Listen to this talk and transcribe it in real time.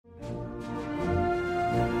Welcome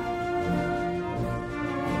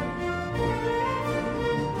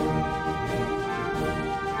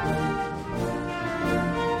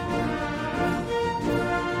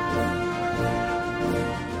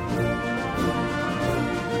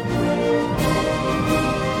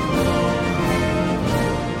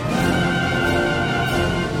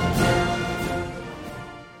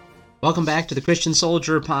back to the Christian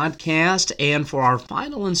Soldier Podcast, and for our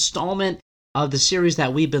final installment of the series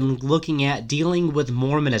that we've been looking at, dealing with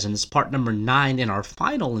Mormonism. This is part number 9 in our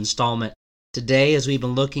final installment today, as we've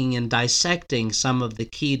been looking and dissecting some of the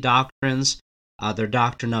key doctrines, their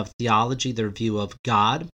doctrine of theology, their view of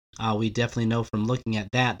God. We definitely know from looking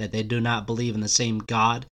at that they do not believe in the same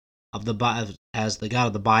God of the as the God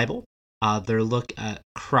of the Bible. Their look at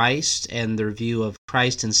Christ and their view of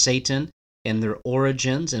Christ and Satan and their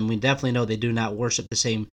origins, and we definitely know they do not worship the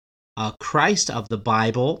same Christ of the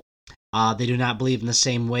Bible. They do not believe in the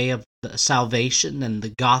same way of the salvation and the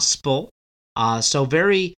gospel. So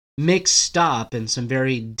very mixed up and some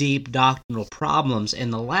very deep doctrinal problems.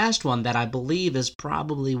 And the last one that I believe is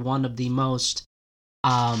probably one of the most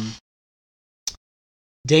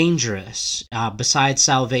dangerous, besides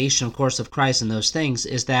salvation, of course, of Christ and those things,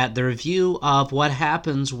 is that their view of what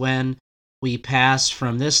happens when we pass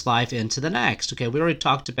from this life into the next. Okay, we already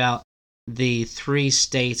talked about the 3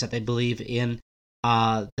 states that they believe in,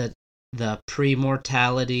 the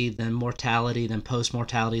pre-mortality, then mortality, then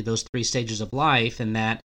post-mortality, those 3 stages of life, and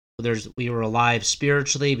that we were alive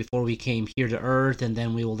spiritually before we came here to earth, and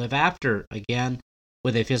then we will live after again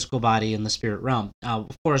with a physical body in the spirit realm.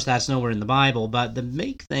 Of course, that's nowhere in the Bible, but the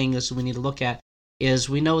big thing is we need to look at is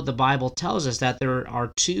we know the Bible tells us that there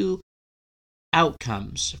are 2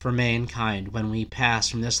 outcomes for mankind when we pass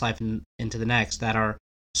from this life into the next, that our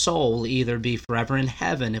soul will either be forever in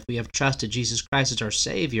heaven if we have trusted Jesus Christ as our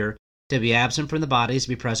Savior, to be absent from the bodies, to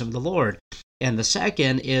be present with the Lord. And the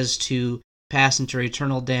second is to pass into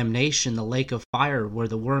eternal damnation, the lake of fire, where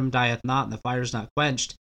the worm dieth not and the fire is not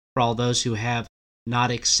quenched, for all those who have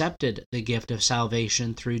not accepted the gift of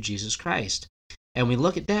salvation through Jesus Christ. And we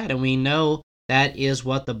look at that and we know that is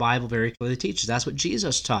what the Bible very clearly teaches. That's what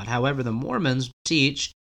Jesus taught. However, the Mormons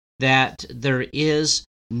teach that there is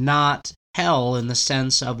not hell in the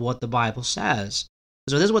sense of what the Bible says.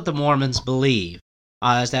 So this is what the Mormons believe,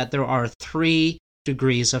 is that there are 3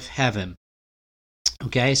 degrees of heaven.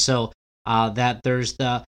 Okay, so that there's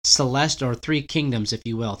the celestial, or 3 kingdoms, if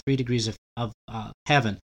you will, 3 degrees of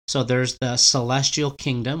heaven. So there's the celestial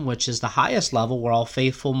kingdom, which is the highest level, where all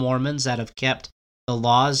faithful Mormons that have kept the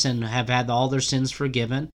laws and have had all their sins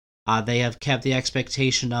forgiven. They have kept the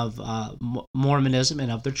expectation of Mormonism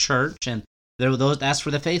and of their church, and that's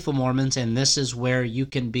for the faithful Mormons, and this is where you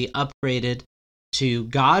can be upgraded to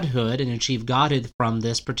godhood and achieve godhood from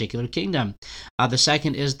this particular kingdom. The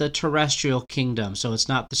second is the terrestrial kingdom, so it's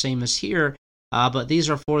not the same as here, but these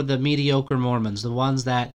are for the mediocre Mormons, the ones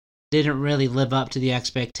that didn't really live up to the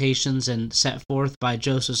expectations and set forth by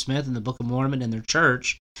Joseph Smith in the Book of Mormon and their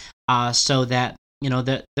church, so that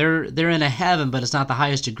that they're in a heaven, but it's not the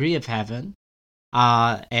highest degree of heaven,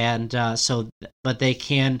 but they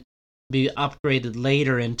can be upgraded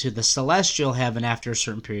later into the celestial heaven after a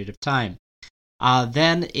certain period of time.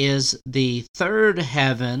 Then is the third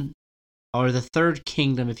heaven, or the third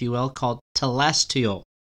kingdom, if you will, called telestial.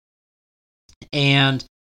 And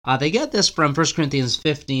they get this from 1 Corinthians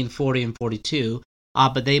 15, 40, and 42,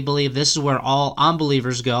 but they believe this is where all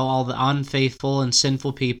unbelievers go, all the unfaithful and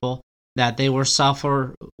sinful people, that they will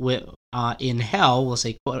suffer in hell, we'll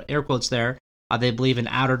say air quotes there. They believe in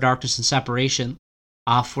outer darkness and separation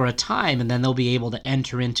for a time, and then they'll be able to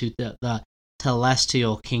enter into the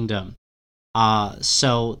telestial kingdom.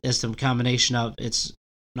 So it's a combination of, it's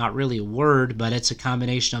not really a word, but it's a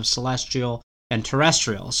combination of celestial and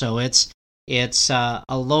terrestrial. So it's a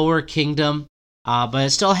lower kingdom, but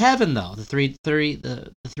it's still heaven, though. The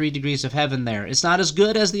three degrees of heaven there. It's not as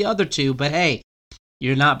good as the other 2, but hey,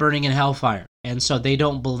 you're not burning in hellfire. And so they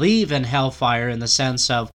don't believe in hellfire in the sense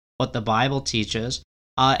of what the Bible teaches.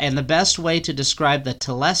 And the best way to describe the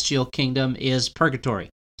telestial kingdom is purgatory,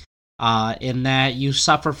 in that you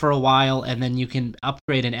suffer for a while and then you can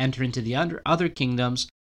upgrade and enter into the other kingdoms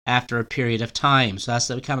after a period of time. So that's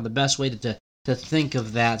kind of the best way to think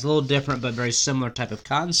of that. It's a little different but very similar type of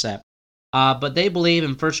concept. But they believe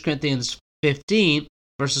in 1 Corinthians 15,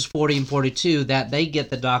 verses 40 and 42, that they get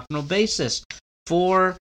the doctrinal basis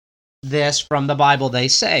for this from the Bible, they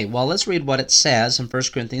say. Well, let's read what it says in 1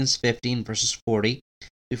 Corinthians 15, verses 40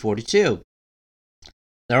 to 42.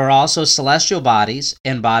 There are also celestial bodies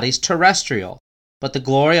and bodies terrestrial, but the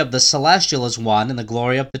glory of the celestial is one, and the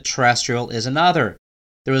glory of the terrestrial is another.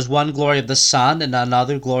 There is one glory of the sun, and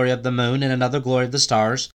another glory of the moon, and another glory of the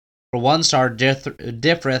stars. For one star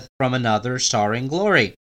differeth from another star in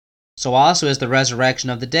glory. So also is the resurrection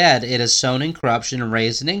of the dead. It is sown in corruption and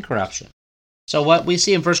raised in incorruption. So what we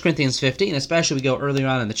see in 1 Corinthians 15, especially we go earlier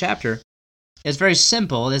on in the chapter, is very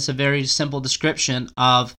simple. It's a very simple description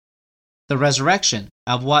of the resurrection,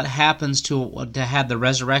 of what happens to have the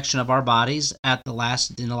resurrection of our bodies in the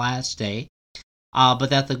last day, but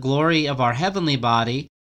that the glory of our heavenly body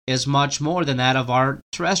is much more than that of our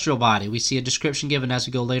terrestrial body. We see a description given as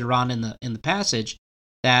we go later on in the passage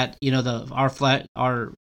that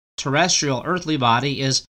our terrestrial earthly body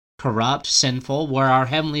is corrupt, sinful, where our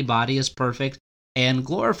heavenly body is perfect and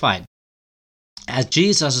glorified, as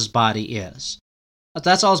Jesus' body is.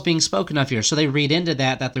 That's all that's being spoken of here. So they read into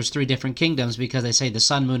that there's three different kingdoms because they say the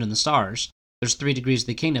sun, moon, and the stars. There's 3 degrees of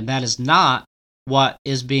the kingdom. That is not what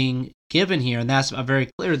is being given here, and that's very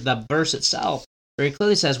clear. The verse itself very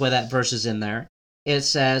clearly says why that verse is in there. It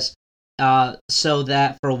says, so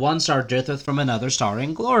that for one star differeth from another star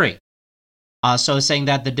in glory. So it's saying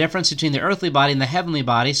that the difference between the earthly body and the heavenly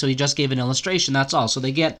body, so he just gave an illustration, that's all. So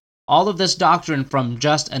they get all of this doctrine from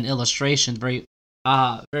just an illustration, very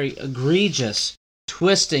egregious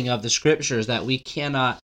twisting of the scriptures that we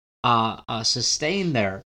cannot sustain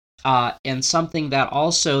there. And something that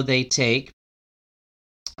also they take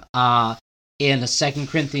in 2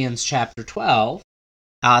 Corinthians chapter 12,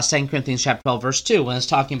 2 Corinthians chapter 12, verse 2, when it's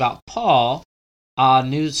talking about Paul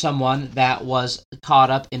knew someone that was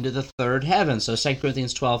caught up into the third heaven. So 2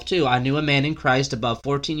 Corinthians 12:2, I knew a man in Christ above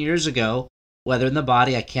 14 years ago, whether in the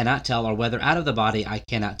body I cannot tell, or whether out of the body I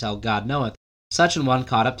cannot tell, God knoweth. Such an one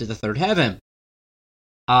caught up to the third heaven.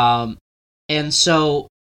 And so,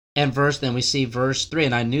 then we see verse 3,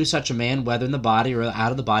 and I knew such a man, whether in the body or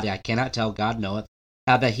out of the body I cannot tell, God knoweth,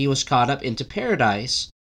 how that he was caught up into paradise,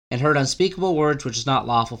 and heard unspeakable words which is not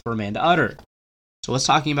lawful for a man to utter. So what's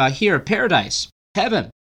talking about here? Paradise, heaven.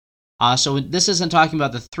 So this isn't talking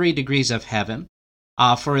about the 3 degrees of heaven,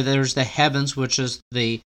 for there's the heavens, which is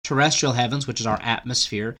the terrestrial heavens, which is our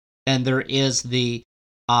atmosphere, and there is the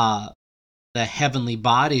heavenly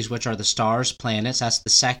bodies, which are the stars, planets. That's the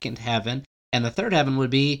second heaven, and the third heaven would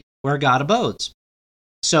be where God abodes.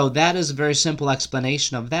 So that is a very simple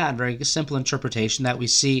explanation of that, very simple interpretation that we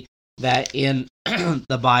see that in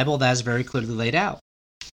the Bible that is very clearly laid out.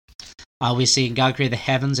 We see God created the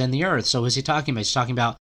heavens and the earth. So what is he talking about? He's talking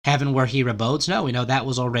about heaven where he abodes? No, we know that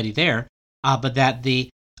was already there. But that the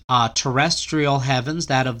terrestrial heavens,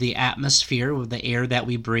 that of the atmosphere, with the air that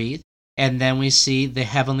we breathe, and then we see the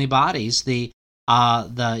heavenly bodies, the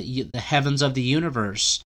heavens of the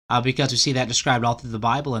universe, because we see that described all through the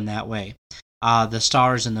Bible in that way. The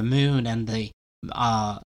stars and the moon and the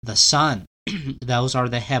sun, those are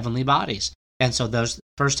the heavenly bodies. And so those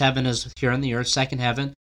first heaven is here on the earth, second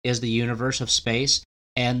heaven is the universe of space,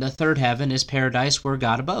 and the third heaven is paradise where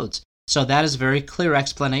God abodes. So that is a very clear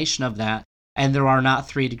explanation of that, and there are not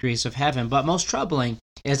 3 degrees of heaven. But most troubling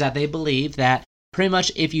is that they believe that pretty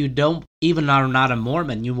much if you don't, even are not a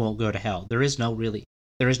Mormon, you won't go to hell. There is no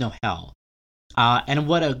hell. And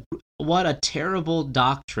what a terrible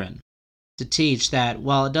doctrine to teach that,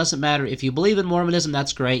 well, it doesn't matter. If you believe in Mormonism,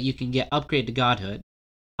 that's great. You can get upgraded to godhood.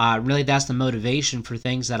 Really, that's the motivation for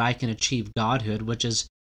things that I can achieve godhood, which is,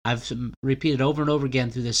 I've repeated over and over again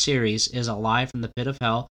through this series, is a lie from the pit of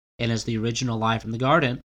hell and is the original lie from the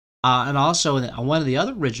garden. And also, one of the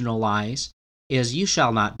other original lies is you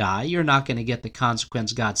shall not die. You're not going to get the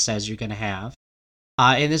consequence God says you're going to have.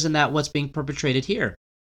 And isn't that what's being perpetrated here?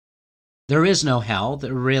 There is no hell.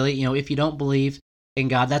 Really, if you don't believe in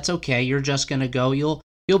God, that's okay. You're just going to go. You'll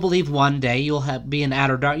believe one day. You'll be in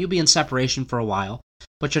outer dark. You'll be in separation for a while,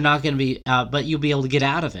 but you're not going to be. But you'll be able to get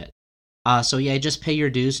out of it. So yeah, just pay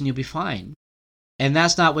your dues and you'll be fine. And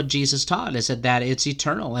that's not what Jesus taught. It said that it's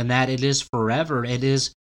eternal and that it is forever. It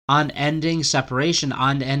is unending separation,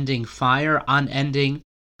 unending fire, unending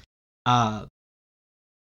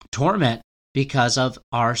torment because of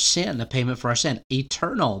our sin, the payment for our sin.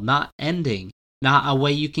 Eternal, not ending, not a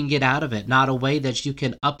way you can get out of it, not a way that you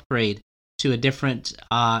can upgrade to a different,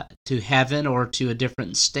 to heaven or to a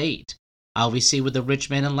different state. We see with the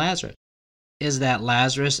rich man and Lazarus, is that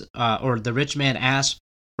Lazarus, or the rich man asked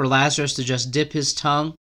for Lazarus to just dip his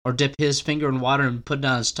tongue or dip his finger in water and put it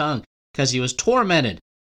on his tongue because he was tormented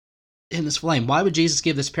in this flame. Why would Jesus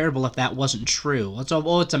give this parable if that wasn't true?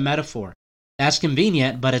 It's a metaphor. That's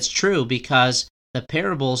convenient, but it's true because the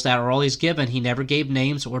parables that are always given, he never gave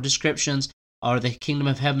names or descriptions, or the kingdom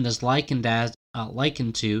of heaven is likened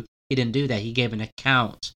to. He didn't do that. He gave an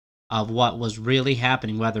account of what was really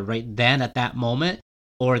happening, whether right then at that moment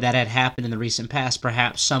or that had happened in the recent past.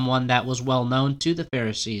 Perhaps someone that was well known to the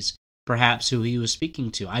Pharisees, perhaps who he was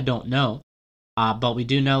speaking to. I don't know. But we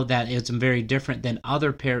do know that it's very different than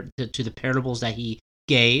other to the parables that he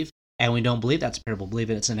gave, and we don't believe that's a parable.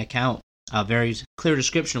 Believe it's an account, a very clear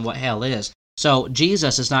description of what hell is. So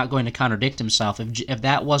Jesus is not going to contradict himself. If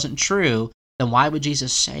that wasn't true, then why would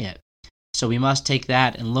Jesus say it? So we must take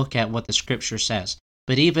that and look at what the Scripture says.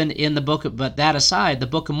 But even in the but that aside, the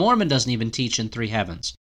Book of Mormon doesn't even teach in three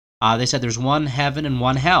heavens. They said there's one heaven and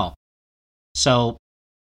one hell. So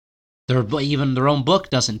even their own book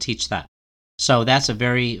doesn't teach that. So that's a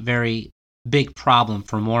very, very big problem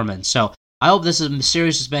for Mormons. So I hope this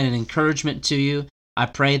series has been an encouragement to you. I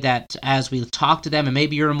pray that as we talk to them, and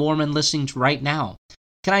maybe you're a Mormon listening right now,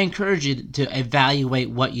 can I encourage you to evaluate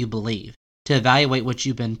what you believe, to evaluate what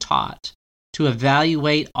you've been taught, to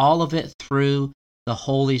evaluate all of it through the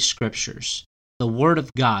Holy Scriptures, the Word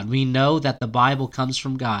of God. We know that the Bible comes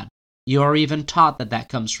from God. You are even taught that that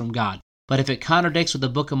comes from God. But if it contradicts with the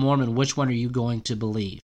Book of Mormon, which one are you going to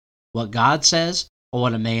believe? What God says or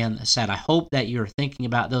what a man said? I hope that you're thinking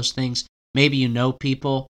about those things. Maybe you know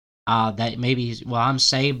people that maybe, well, I'm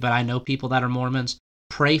saved, but I know people that are Mormons.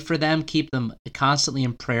 Pray for them, keep them constantly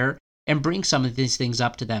in prayer, and bring some of these things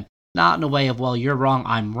up to them. Not in a way of, well, you're wrong,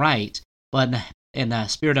 I'm right, but in a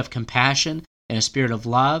spirit of compassion, in a spirit of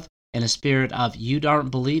love, in a spirit of you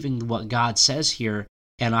aren't believing what God says here,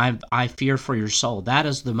 and I fear for your soul. That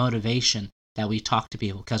is the motivation that we talk to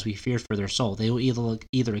people, because we fear for their soul. They will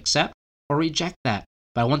either accept or reject that.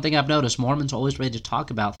 But one thing I've noticed, Mormons are always ready to talk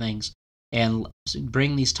about things and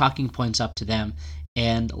bring these talking points up to them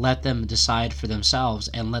and let them decide for themselves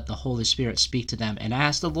and let the Holy Spirit speak to them and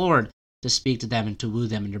ask the Lord to speak to them and to woo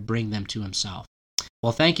them and to bring them to himself.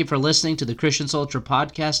 Well, thank you for listening to the Christian Soldier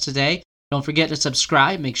podcast today. Don't forget to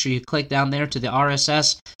subscribe. Make sure you click down there to the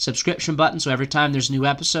RSS subscription button so every time there's a new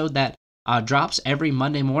episode that drops every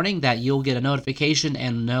Monday morning that you'll get a notification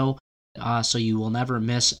and know so you will never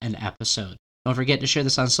miss an episode. Don't forget to share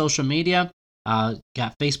this on social media.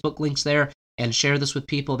 Got Facebook links there, and share this with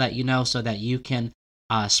people that you know so that you can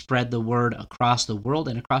spread the word across the world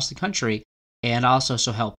and across the country, and also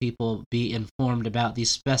so help people be informed about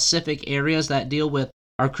these specific areas that deal with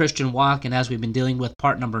our Christian walk, and as we've been dealing with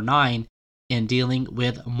part number 9 in dealing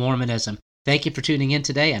with Mormonism. Thank you for tuning in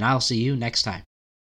today, and I'll see you next time.